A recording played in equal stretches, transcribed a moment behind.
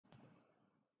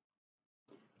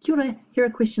Kia ora. Here are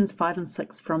questions 5 and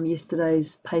 6 from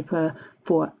yesterday's paper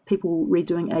for people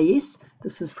redoing AS.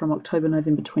 This is from October,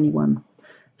 November 21.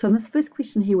 So in this first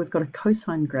question here, we've got a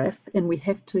cosine graph, and we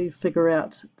have to figure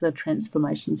out the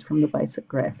transformations from the basic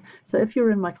graph. So if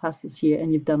you're in my class this year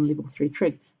and you've done level 3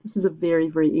 trig, this is a very,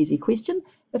 very easy question.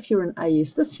 If you're in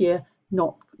AS this year,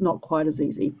 not quite as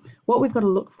easy. What we've got to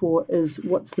look for is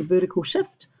what's the vertical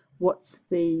shift, what's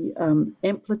the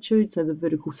amplitude, so the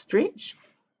vertical stretch.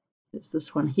 It's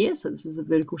this one here, so this is the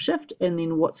vertical shift, and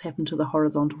then what's happened to the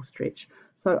horizontal stretch.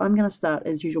 So I'm going to start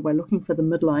as usual by looking for the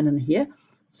midline in here.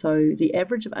 So the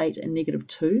average of 8 and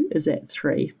 -2 is at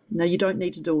 3. Now you don't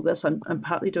need to do all this. I'm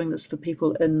partly doing this for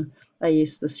people in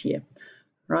AS this year,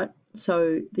 right?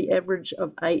 So the average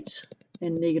of 8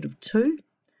 and -2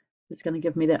 is going to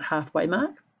give me that halfway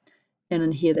mark, and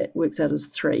in here that works out as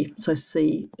 3. So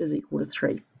C is equal to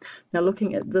 3. Now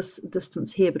looking at this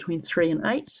distance here between 3 and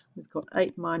 8, we've got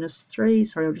 8 minus 3,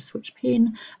 sorry, I'll just switch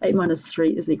pen. 8 minus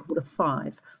 3 is equal to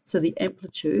 5. So the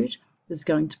amplitude is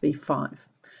going to be 5.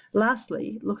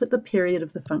 Lastly, look at the period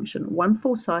of the function. One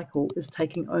full cycle is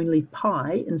taking only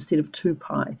pi instead of 2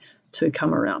 pi to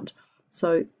come around.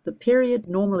 So the period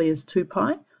normally is 2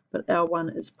 pi, but our one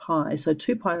is pi. So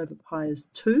 2 pi over pi is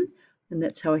 2, and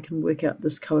that's how I can work out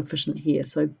this coefficient here.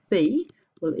 So B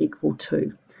will equal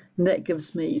 2. And that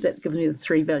gives me the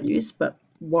 3 values, but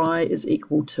y is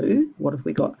equal to, what have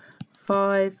we got?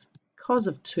 5 cos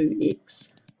of 2x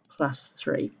plus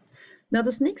 3. Now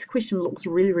this next question looks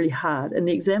really, really hard, and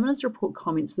the examiner's report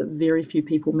comments that very few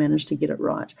people manage to get it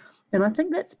right. And I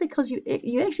think that's because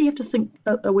you actually have to think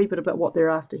a wee bit about what they're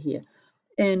after here.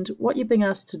 And what you're being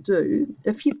asked to do,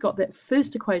 if you've got that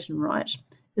first equation right,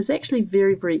 is actually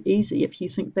very, very easy if you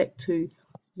think back to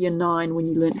year 9 when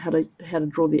you learned how to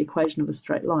draw the equation of a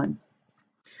straight line.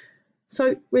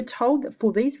 So we're told that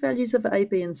for these values of a,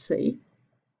 b, and c,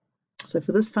 so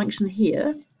for this function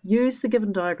here, use the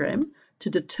given diagram to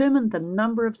determine the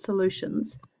number of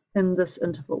solutions in this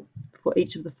interval for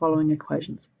each of the following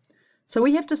equations. So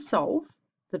we have to solve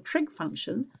the trig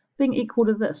function being equal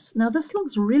to this. Now this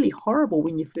looks really horrible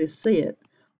when you first see it,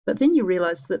 but then you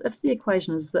realize that if the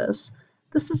equation is this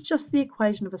is just the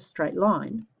equation of a straight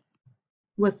line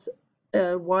with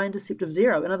a y-intercept of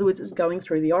 0. In other words, it's going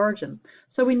through the origin.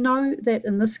 So we know that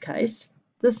in this case,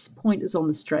 this point is on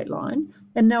the straight line,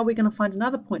 and now we're going to find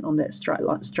another point on that straight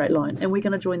line, and we're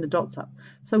going to join the dots up.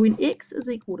 So when x is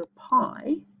equal to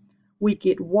pi, we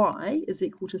get y is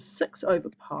equal to 6 over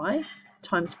pi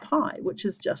times pi, which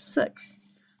is just 6.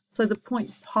 So the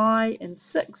point pi and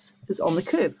 6 is on the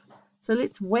curve. So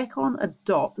let's whack on a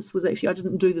dot. This was actually, I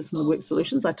didn't do this in the work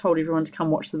solutions. I told everyone to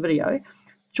come watch the video.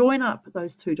 Join up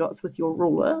those 2 dots with your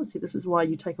ruler. See, this is why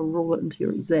you take a ruler into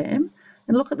your exam.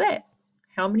 And look at that.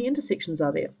 How many intersections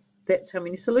are there? That's how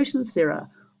many solutions there are.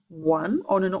 1,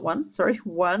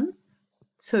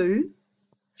 2,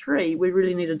 3. We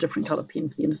really need a different color pen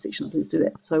for the intersections. Let's do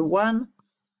that. So 1,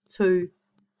 2,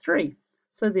 3.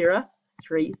 So there are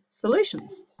 3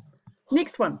 solutions.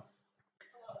 Next one.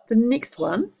 The next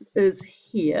one is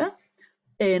here,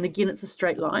 and again it's a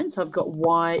straight line, so I've got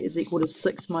y is equal to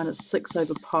 6 minus 6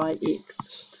 over pi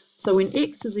x. So when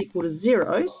x is equal to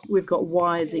 0, we've got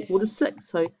y is equal to 6,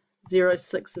 so 0,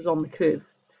 6 is on the curve.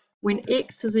 When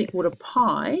x is equal to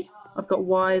pi, I've got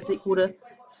y is equal to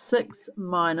 6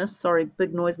 minus, sorry,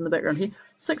 big noise in the background here,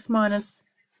 6 minus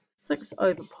 6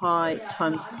 over pi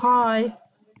times pi,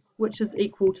 which is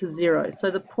equal to 0. So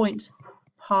the point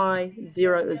pi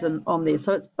 0 is on there.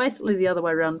 So it's basically the other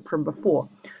way around from before.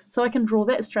 So I can draw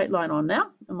that straight line on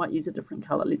now. I might use a different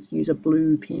color. Let's use a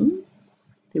blue pen.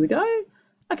 There we go.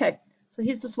 Okay, so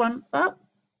here's this one. Oh,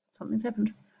 something's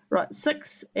happened. Right,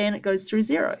 6, and it goes through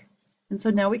 0. And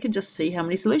so now we can just see how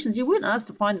many solutions. You weren't asked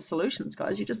to find the solutions,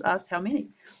 guys. You just asked how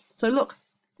many. So look,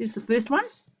 there's the first one.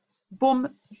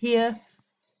 Boom, here.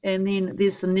 And then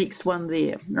there's the next one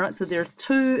there. All right, so there are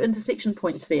 2 intersection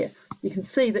points there. You can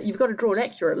see that you've got to draw it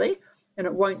accurately, and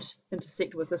it won't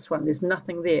intersect with this one. There's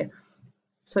nothing there.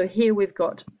 So here we've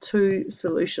got 2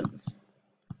 solutions.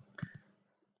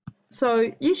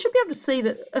 So you should be able to see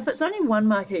that if it's only 1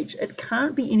 mark each, it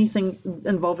can't be anything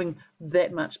involving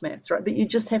that much maths, right? But you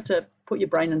just have to put your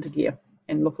brain into gear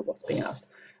and look at what's being asked.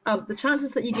 The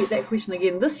chances that you get that question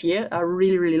again this year are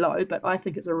really, really low, but I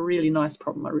think it's a really nice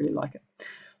problem. I really like it.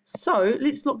 So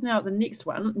let's look now at the next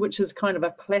one, which is kind of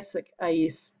a classic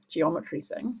AS geometry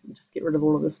thing. Just get rid of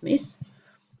all of this mess.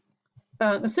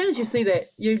 As soon as you see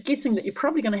that, you're guessing that you're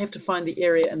probably going to have to find the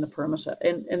area and the perimeter,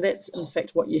 and that's in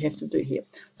fact what you have to do here.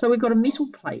 So we've got a metal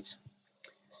plate,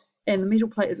 and the metal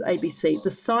plate is ABC. The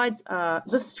sides are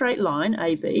this straight line,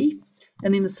 AB,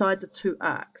 and then the sides are 2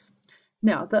 arcs.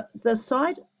 Now, the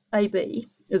side AB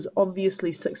is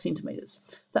obviously 6 centimetres.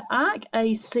 The arc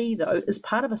AC, though, is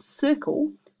part of a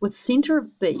circle with centre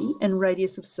of B and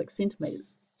radius of 6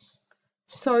 centimetres.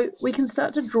 So we can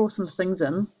start to draw some things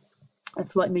in.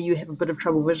 If, like me, you have a bit of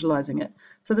trouble visualising it.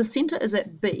 So the centre is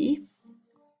at B,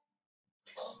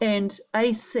 and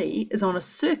AC is on a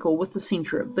circle with the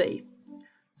centre at B.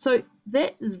 So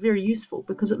that is very useful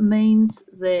because it means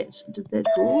that, did that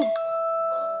draw?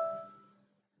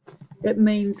 It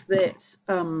means that,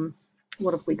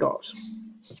 what have we got?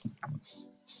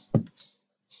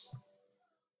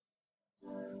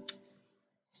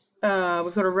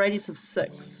 We've got a radius of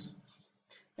 6,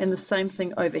 and the same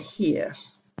thing over here.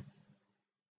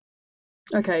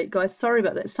 Okay, guys, sorry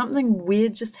about that. Something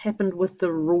weird just happened with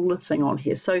the ruler thing on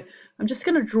here. So I'm just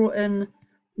going to draw in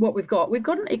what we've got. We've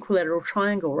got an equilateral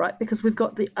triangle, right? Because we've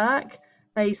got the arc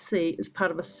AC as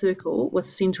part of a circle with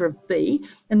centre of B,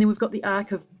 and then we've got the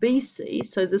arc of BC,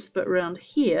 so this bit around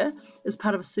here is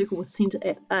part of a circle with centre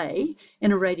at A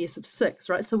and a radius of 6,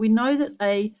 right? So we know that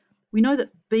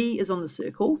B is on the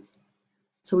circle,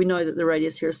 so we know that the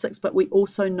radius here is 6, but we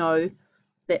also know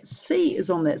that C is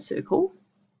on that circle.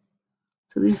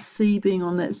 So there's C being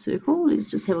on that circle.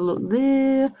 Let's just have a look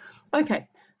there. Okay,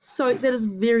 so that is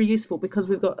very useful because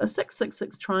we've got a 6, 6,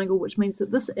 6 triangle, which means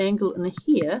that this angle in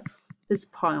here is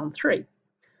pi on 3.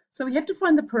 So we have to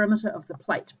find the perimeter of the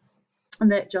plate,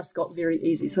 and that just got very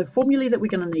easy. So formulae that we're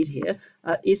going to need here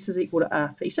are S is equal to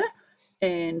r theta,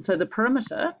 and so the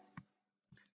perimeter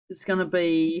is going to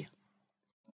be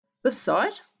this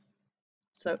side,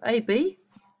 so AB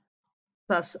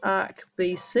plus arc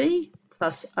BC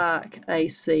plus arc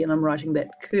AC, and I'm writing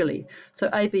that curly. So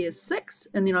AB is 6,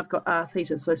 and then I've got r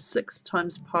theta, so 6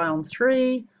 times pi on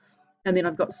 3, and then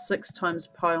I've got 6 times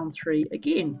pi on 3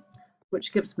 again,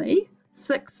 which gives me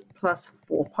 6 plus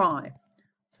 4 pi.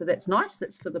 So that's nice,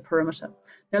 that's for the perimeter.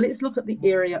 Now let's look at the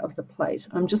area of the plate.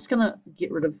 I'm just going to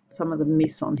get rid of some of the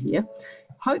mess on here.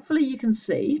 Hopefully you can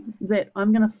see that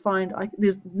I'm going to find,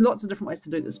 there's lots of different ways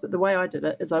to do this, but the way I did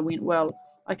it is I went, well,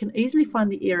 I can easily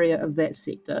find the area of that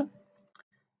sector,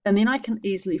 and then I can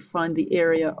easily find the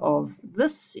area of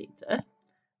this sector,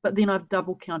 but then I've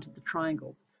double counted the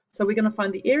triangle. So we're going to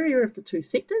find the area of the two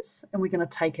sectors, and we're going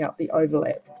to take out the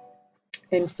overlap.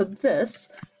 And for this,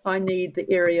 I need the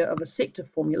area of a sector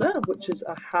formula, which is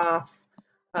a half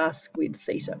r squared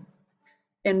theta.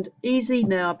 And easy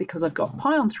now because I've got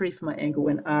pi on 3 for my angle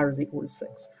and r is equal to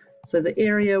 6. So the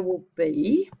area will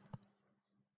be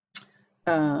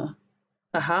a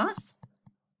half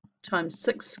times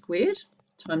 6 squared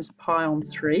times pi on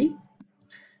 3.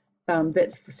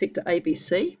 That's for sector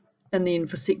ABC. And then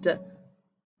for sector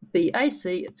BAC,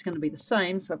 it's going to be the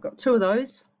same. So I've got two of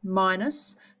those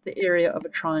minus the area of a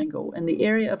triangle. And the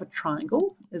area of a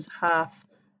triangle is half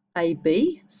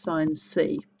AB sine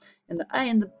C. And the A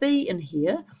and the B in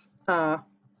here are,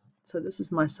 so this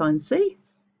is my sine C,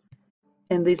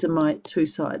 and these are my two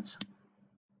sides.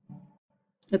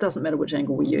 It doesn't matter which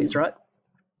angle we use, right?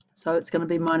 So it's going to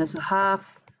be minus a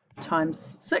half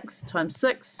times 6 times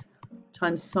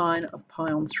sine of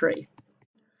pi on 3.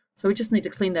 So we just need to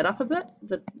clean that up a bit.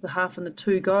 The half and the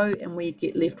 2 go, and we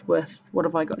get left with, what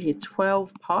have I got here?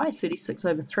 12 pi, 36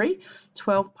 over 3.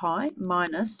 12 pi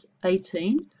minus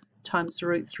 18 times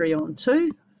root 3 on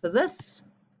 2 for this.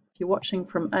 If you're watching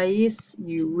from AS,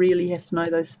 you really have to know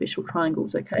those special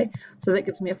triangles, okay? So that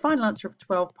gives me a final answer of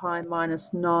 12 pi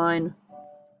minus 9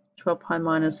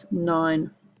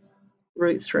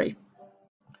 root 3.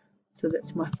 So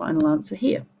that's my final answer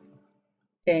here.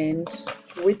 And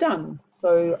we're done.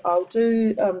 So I'll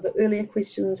do the earlier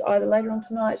questions either later on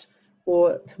tonight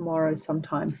or tomorrow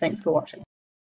sometime. Thanks for watching.